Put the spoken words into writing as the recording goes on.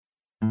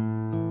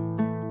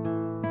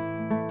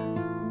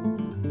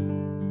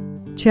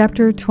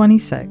Chapter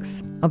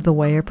 26 of The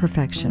Way of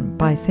Perfection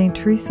by St.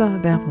 Teresa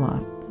of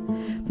Avila.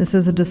 This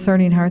is a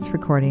Discerning Hearts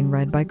recording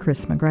read by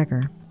Chris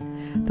McGregor.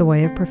 The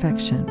Way of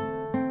Perfection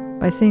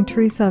by St.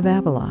 Teresa of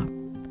Avila.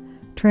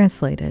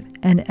 Translated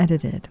and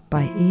edited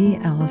by E.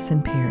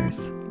 Allison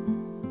Pierce.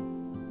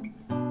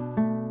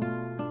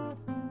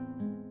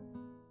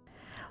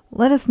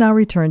 Let us now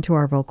return to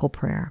our vocal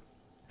prayer,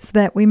 so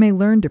that we may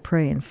learn to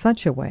pray in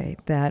such a way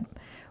that,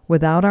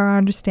 without our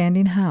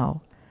understanding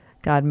how,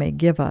 God may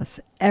give us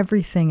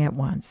everything at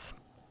once.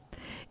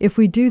 If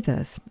we do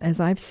this, as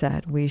I've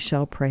said, we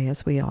shall pray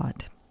as we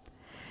ought.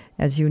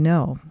 As you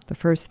know, the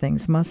first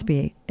things must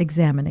be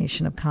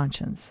examination of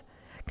conscience,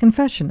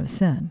 confession of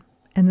sin,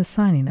 and the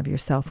signing of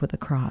yourself with the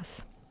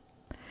cross.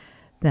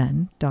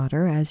 Then,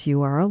 daughter, as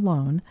you are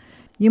alone,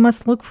 you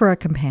must look for a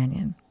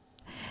companion.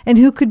 And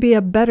who could be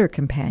a better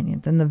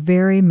companion than the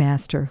very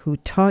Master who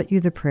taught you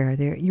the prayer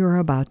that you are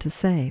about to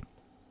say?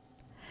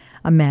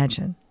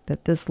 Imagine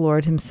that this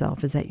Lord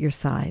himself is at your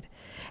side,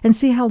 and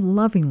see how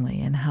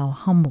lovingly and how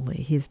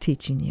humbly he is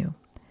teaching you.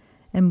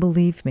 And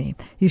believe me,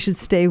 you should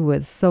stay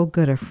with so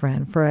good a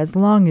friend for as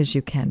long as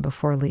you can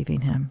before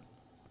leaving him.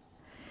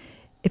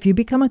 If you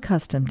become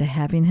accustomed to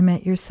having him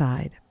at your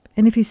side,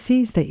 and if he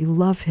sees that you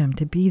love him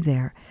to be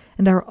there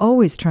and are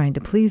always trying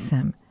to please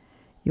him,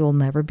 you will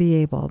never be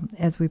able,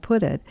 as we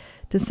put it,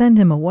 to send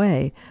him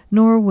away,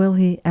 nor will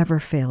he ever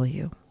fail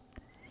you.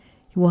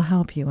 He will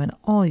help you in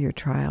all your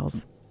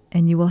trials,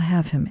 and you will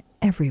have him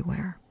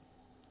everywhere.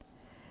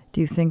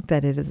 Do you think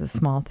that it is a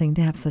small thing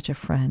to have such a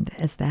friend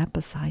as that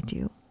beside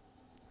you?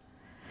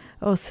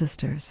 Oh,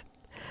 sisters,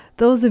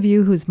 those of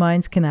you whose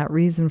minds cannot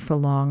reason for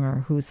long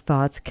or whose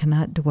thoughts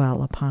cannot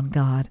dwell upon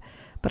God,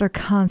 but are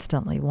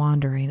constantly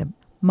wandering,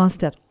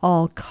 must at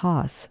all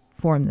costs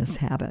form this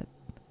habit.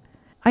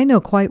 I know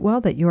quite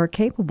well that you are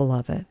capable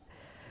of it.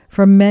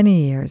 For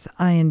many years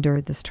I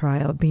endured this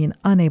trial of being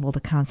unable to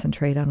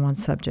concentrate on one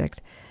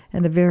subject,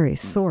 and a very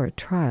sore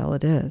trial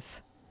it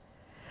is.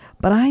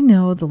 But I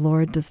know the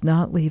Lord does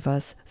not leave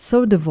us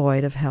so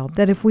devoid of help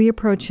that if we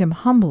approach him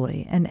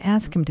humbly and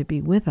ask him to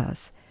be with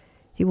us,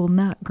 he will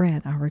not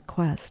grant our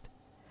request.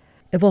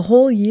 If a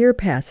whole year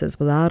passes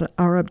without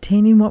our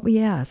obtaining what we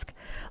ask,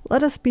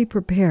 let us be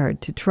prepared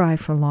to try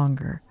for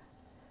longer.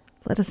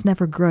 Let us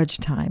never grudge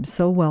time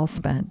so well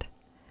spent.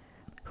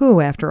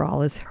 Who, after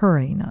all, is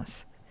hurrying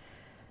us?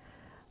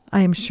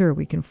 I am sure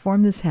we can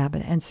form this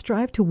habit and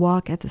strive to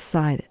walk at the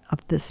side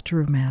of this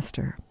true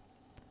Master.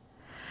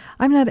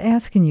 I'm not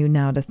asking you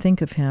now to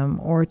think of him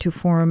or to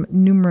form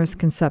numerous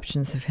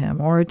conceptions of him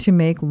or to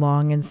make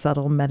long and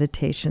subtle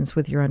meditations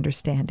with your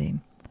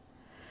understanding.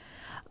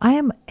 I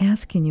am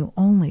asking you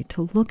only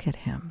to look at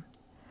him.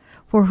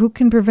 For who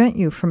can prevent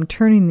you from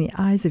turning the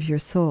eyes of your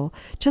soul,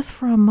 just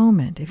for a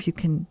moment, if you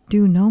can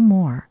do no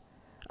more,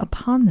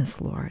 upon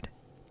this Lord?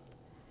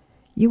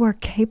 You are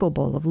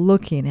capable of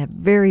looking at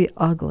very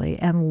ugly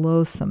and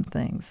loathsome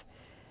things.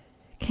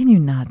 Can you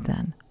not,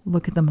 then,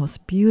 look at the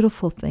most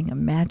beautiful thing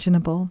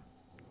imaginable?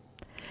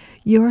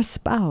 Your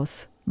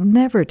spouse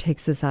never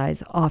takes his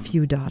eyes off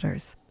you,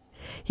 daughters.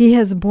 He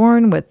has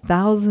borne with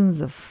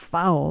thousands of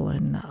foul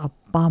and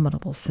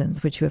abominable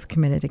sins which you have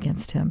committed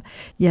against him,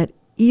 yet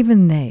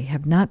even they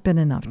have not been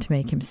enough to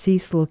make him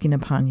cease looking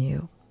upon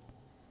you.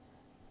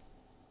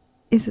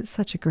 Is it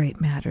such a great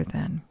matter,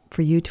 then,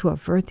 for you to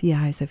avert the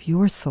eyes of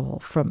your soul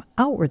from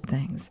outward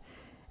things,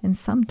 and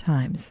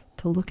sometimes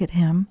to look at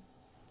him?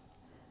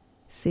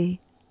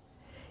 See,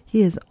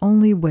 he is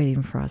only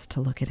waiting for us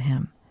to look at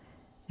him.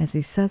 As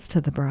he says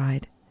to the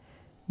bride,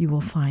 you will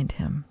find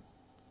him.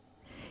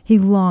 He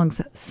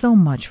longs so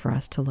much for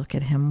us to look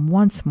at him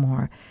once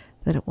more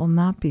that it will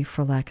not be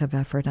for lack of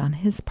effort on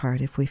his part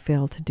if we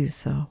fail to do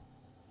so.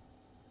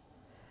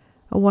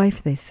 A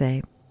wife, they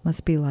say,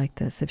 must be like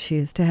this if she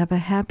is to have a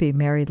happy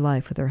married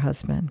life with her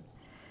husband.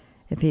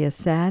 If he is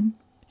sad,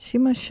 she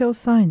must show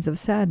signs of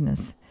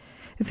sadness.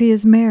 If he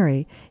is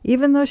merry,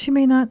 even though she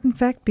may not in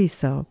fact be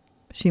so,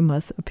 she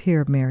must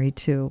appear merry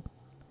too.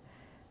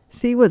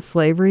 See what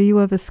slavery you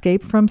have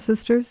escaped from,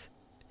 sisters?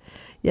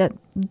 Yet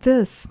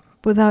this,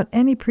 without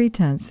any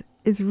pretense,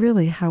 is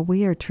really how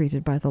we are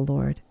treated by the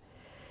Lord.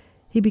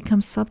 He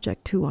becomes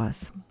subject to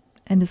us,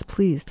 and is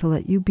pleased to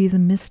let you be the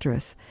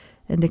mistress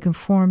and to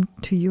conform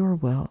to your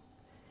will.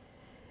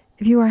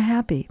 If you are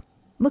happy,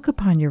 look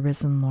upon your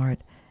risen Lord,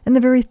 and the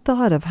very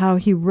thought of how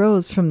he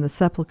rose from the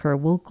sepulchre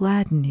will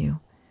gladden you.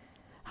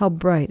 How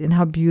bright and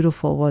how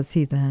beautiful was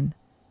he then!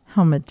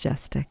 How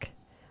majestic!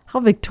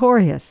 How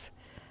victorious!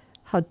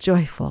 How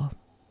joyful!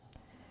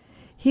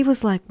 He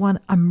was like one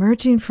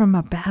emerging from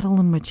a battle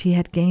in which he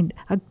had gained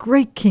a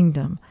great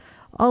kingdom,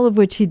 all of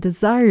which he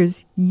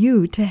desires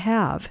you to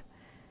have,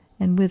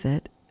 and with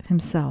it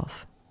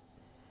himself.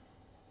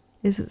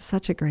 Is it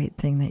such a great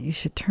thing that you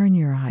should turn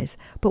your eyes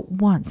but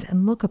once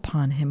and look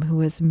upon him who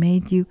has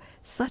made you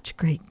such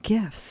great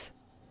gifts?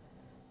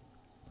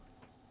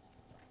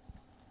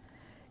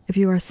 If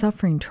you are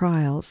suffering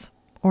trials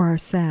or are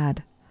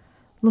sad,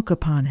 look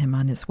upon him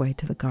on his way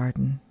to the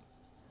garden.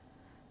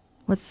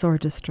 What sore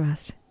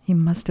distress he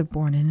must have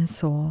borne in his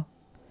soul.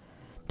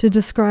 to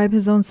describe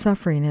his own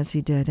suffering as he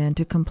did and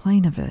to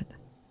complain of it?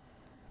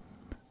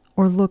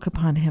 Or look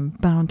upon him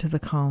bound to the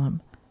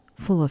column,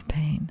 full of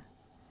pain,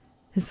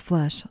 his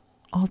flesh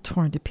all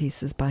torn to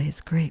pieces by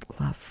his great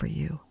love for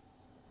you?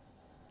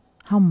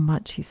 How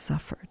much he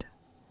suffered,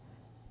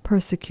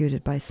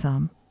 persecuted by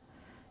some,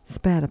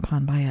 spat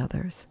upon by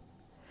others,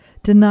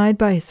 denied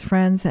by his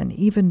friends and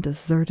even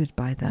deserted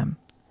by them,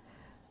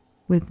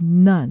 with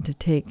none to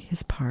take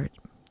his part,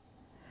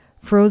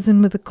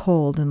 frozen with the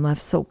cold and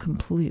left so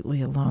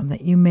completely alone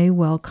that you may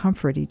well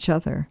comfort each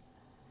other.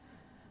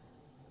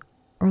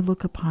 Or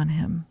look upon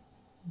him,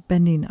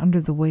 bending under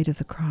the weight of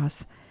the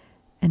cross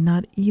and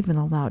not even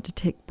allowed to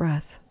take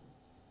breath.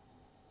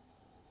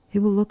 He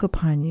will look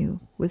upon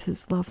you with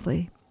his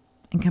lovely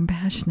and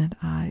compassionate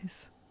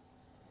eyes,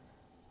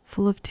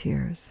 full of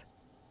tears,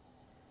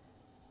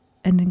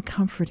 and in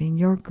comforting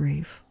your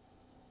grief,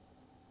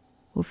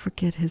 will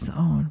forget his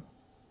own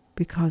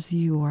because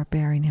you are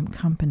bearing him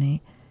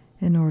company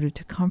in order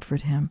to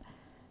comfort him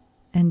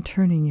and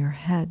turning your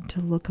head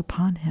to look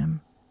upon him.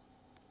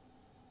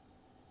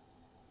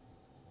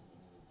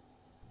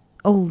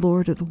 O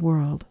Lord of the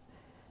world,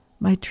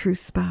 my true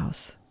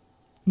spouse,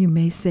 you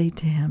may say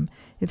to him,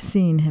 if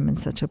seeing him in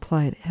such a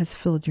plight has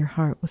filled your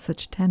heart with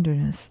such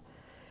tenderness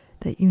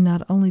that you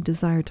not only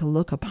desire to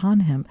look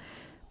upon him,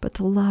 but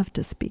to love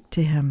to speak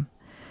to him,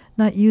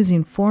 not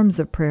using forms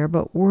of prayer,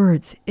 but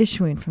words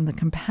issuing from the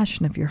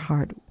compassion of your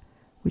heart,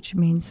 which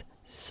means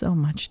so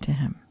much to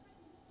him.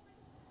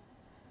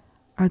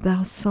 Art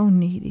thou so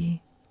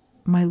needy,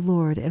 my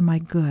Lord and my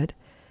good,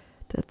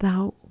 that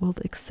thou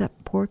wilt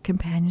accept poor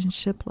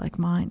companionship like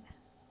mine?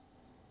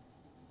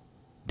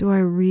 Do I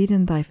read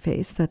in thy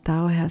face that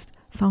thou hast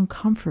found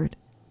comfort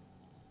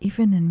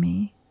even in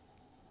me?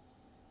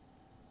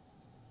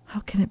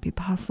 How can it be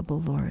possible,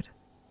 Lord,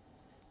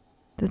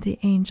 that the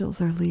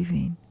angels are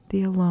leaving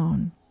thee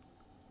alone,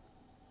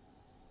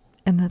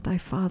 and that thy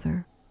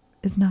Father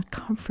is not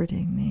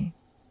comforting thee?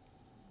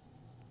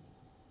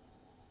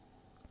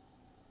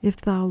 If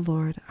thou,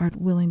 Lord, art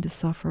willing to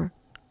suffer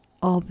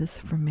all this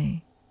for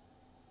me,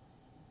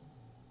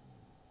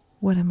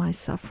 what am I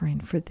suffering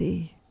for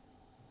thee?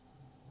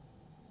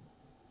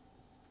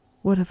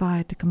 What have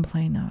I to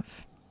complain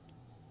of?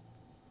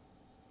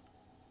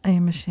 I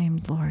am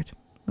ashamed, Lord,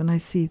 when I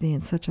see thee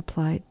in such a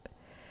plight,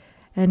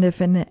 and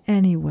if in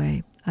any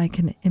way I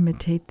can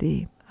imitate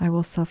thee, I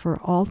will suffer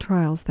all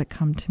trials that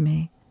come to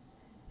me,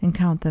 and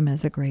count them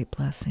as a great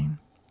blessing.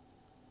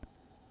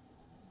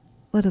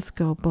 Let us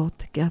go both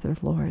together,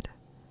 Lord.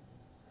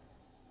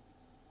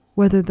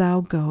 Whither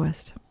thou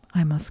goest,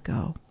 I must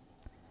go.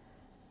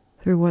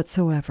 Through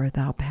whatsoever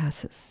thou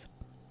passest,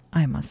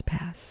 I must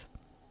pass.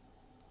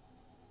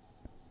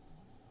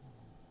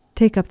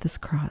 Take up this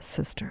cross,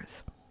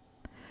 sisters.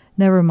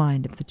 Never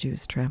mind if the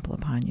Jews trample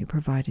upon you,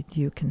 provided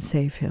you can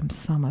save him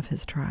some of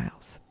his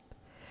trials.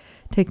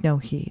 Take no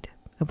heed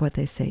of what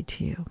they say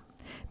to you.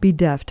 Be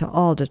deaf to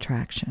all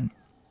detraction.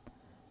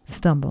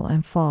 Stumble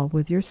and fall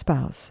with your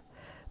spouse,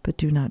 but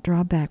do not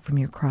draw back from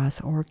your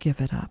cross or give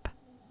it up.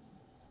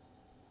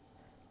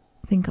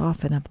 Think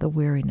often of the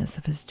weariness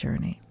of his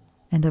journey,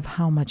 and of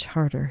how much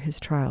harder his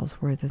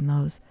trials were than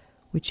those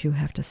which you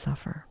have to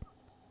suffer.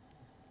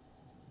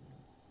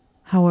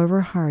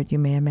 However hard you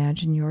may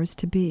imagine yours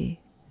to be,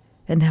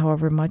 and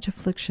however much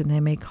affliction they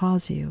may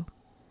cause you,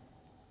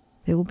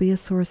 they will be a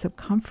source of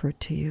comfort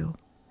to you,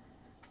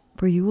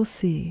 for you will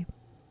see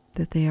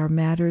that they are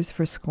matters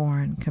for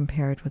scorn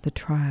compared with the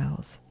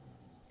trials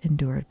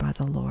endured by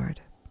the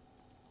Lord.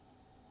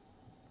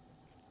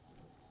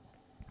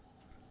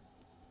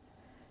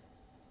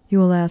 You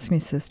will ask me,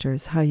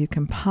 sisters, how you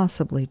can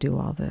possibly do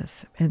all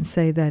this, and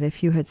say that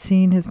if you had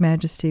seen his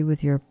majesty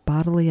with your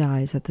bodily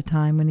eyes at the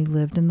time when he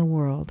lived in the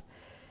world,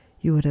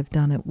 you would have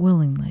done it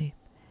willingly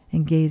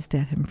and gazed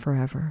at him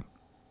forever.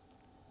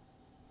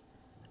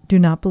 Do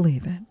not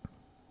believe it.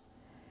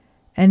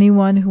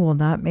 Anyone who will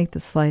not make the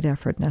slight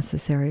effort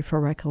necessary for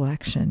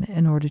recollection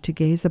in order to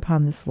gaze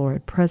upon this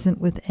Lord present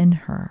within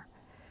her,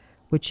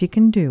 which she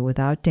can do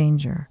without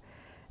danger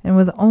and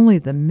with only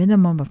the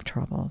minimum of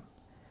trouble,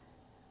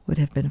 would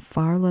have been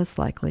far less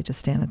likely to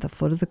stand at the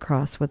foot of the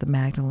cross with the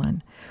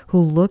Magdalene, who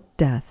looked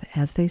death,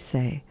 as they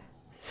say,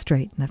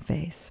 straight in the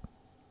face.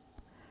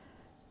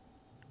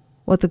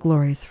 What the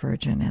glorious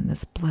Virgin and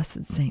this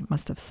blessed saint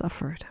must have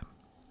suffered.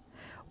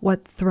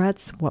 What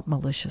threats, what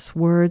malicious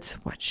words,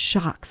 what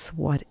shocks,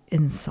 what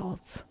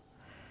insults.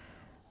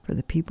 For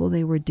the people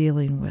they were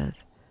dealing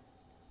with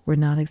were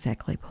not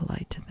exactly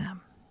polite to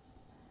them.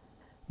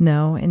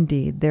 No,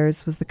 indeed,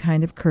 theirs was the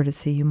kind of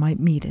courtesy you might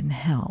meet in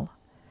hell,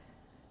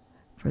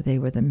 for they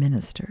were the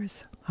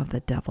ministers of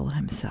the devil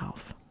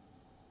himself.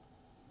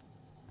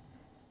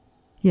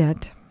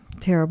 Yet,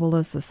 terrible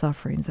as the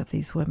sufferings of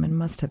these women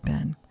must have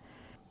been,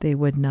 they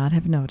would not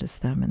have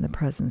noticed them in the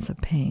presence of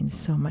pain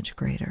so much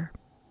greater.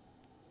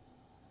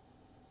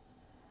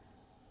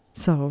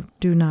 So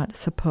do not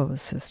suppose,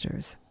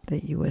 sisters,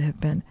 that you would have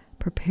been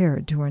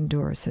prepared to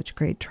endure such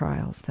great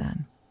trials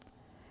then,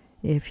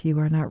 if you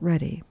are not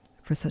ready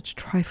for such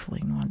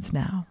trifling ones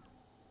now.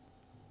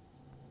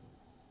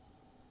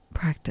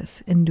 practice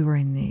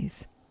enduring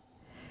these,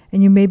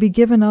 and you may be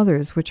given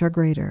others which are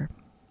greater.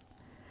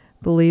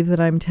 Believe that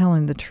I am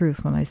telling the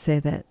truth when I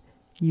say that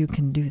you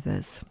can do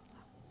this,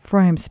 for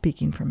I am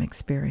speaking from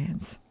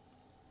experience.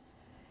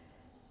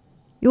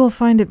 You will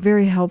find it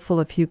very helpful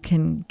if you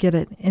can get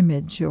an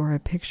image or a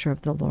picture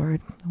of the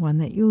Lord, one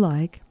that you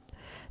like,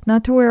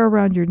 not to wear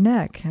around your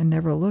neck and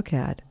never look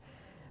at,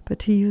 but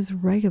to use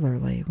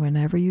regularly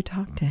whenever you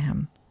talk to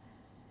him,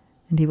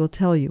 and he will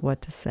tell you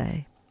what to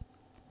say.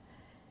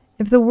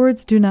 If the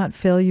words do not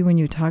fail you when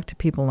you talk to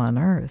people on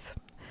earth,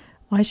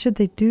 why should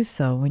they do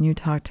so when you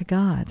talk to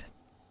God?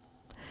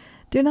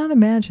 Do not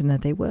imagine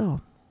that they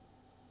will.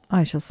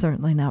 I shall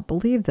certainly not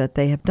believe that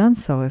they have done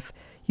so if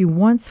you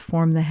once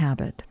form the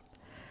habit.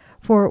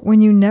 For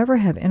when you never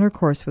have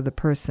intercourse with a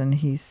person,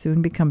 he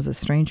soon becomes a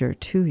stranger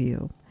to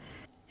you,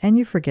 and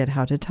you forget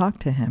how to talk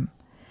to him.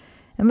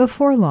 And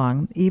before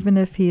long, even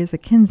if he is a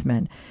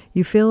kinsman,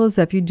 you feel as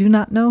if you do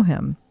not know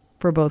him,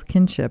 for both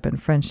kinship and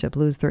friendship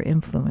lose their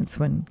influence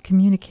when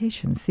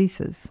communication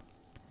ceases.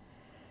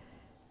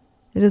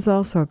 It is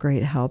also a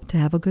great help to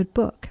have a good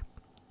book,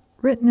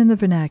 written in the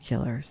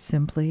vernacular,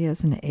 simply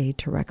as an aid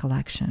to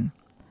recollection.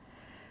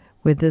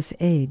 With this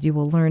aid, you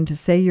will learn to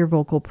say your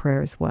vocal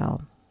prayers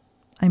well.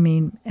 I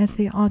mean, as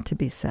they ought to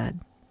be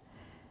said.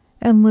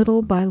 And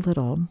little by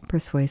little,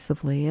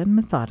 persuasively and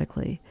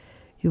methodically,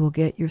 you will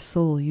get your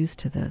soul used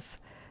to this,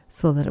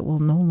 so that it will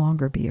no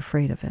longer be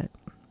afraid of it.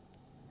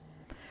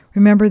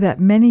 Remember that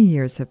many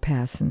years have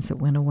passed since it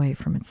went away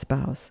from its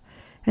spouse,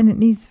 and it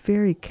needs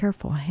very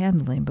careful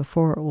handling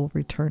before it will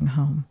return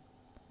home.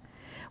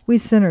 We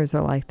sinners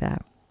are like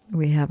that.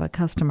 We have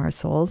accustomed our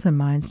souls and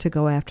minds to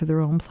go after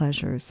their own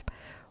pleasures,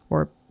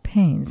 or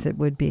pains, it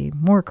would be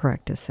more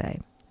correct to say,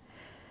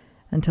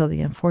 until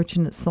the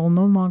unfortunate soul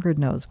no longer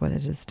knows what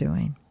it is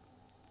doing.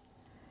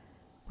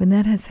 When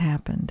that has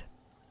happened,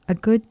 a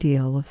good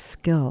deal of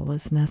skill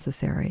is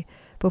necessary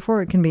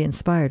before it can be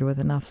inspired with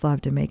enough love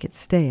to make it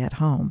stay at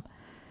home.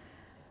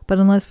 But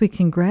unless we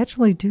can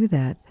gradually do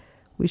that,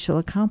 we shall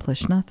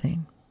accomplish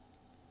nothing.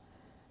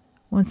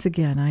 Once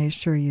again, I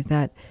assure you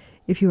that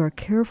if you are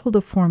careful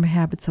to form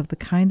habits of the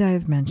kind I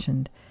have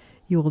mentioned,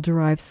 you will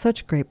derive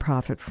such great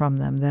profit from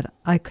them that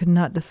I could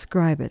not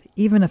describe it,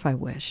 even if I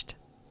wished.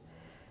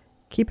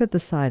 Keep at the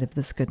side of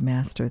this good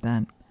master,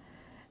 then,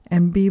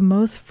 and be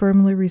most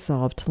firmly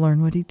resolved to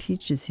learn what he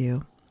teaches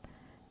you.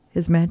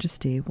 His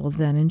Majesty will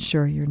then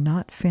ensure you're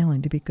not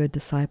failing to be good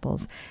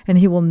disciples, and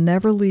he will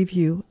never leave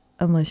you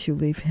unless you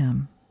leave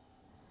him.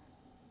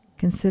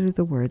 Consider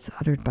the words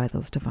uttered by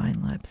those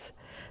divine lips.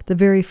 The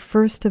very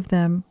first of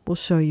them will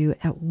show you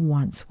at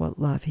once what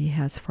love he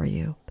has for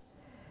you,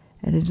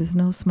 and it is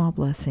no small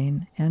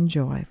blessing and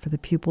joy for the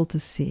pupil to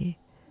see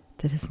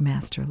that his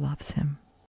master loves him.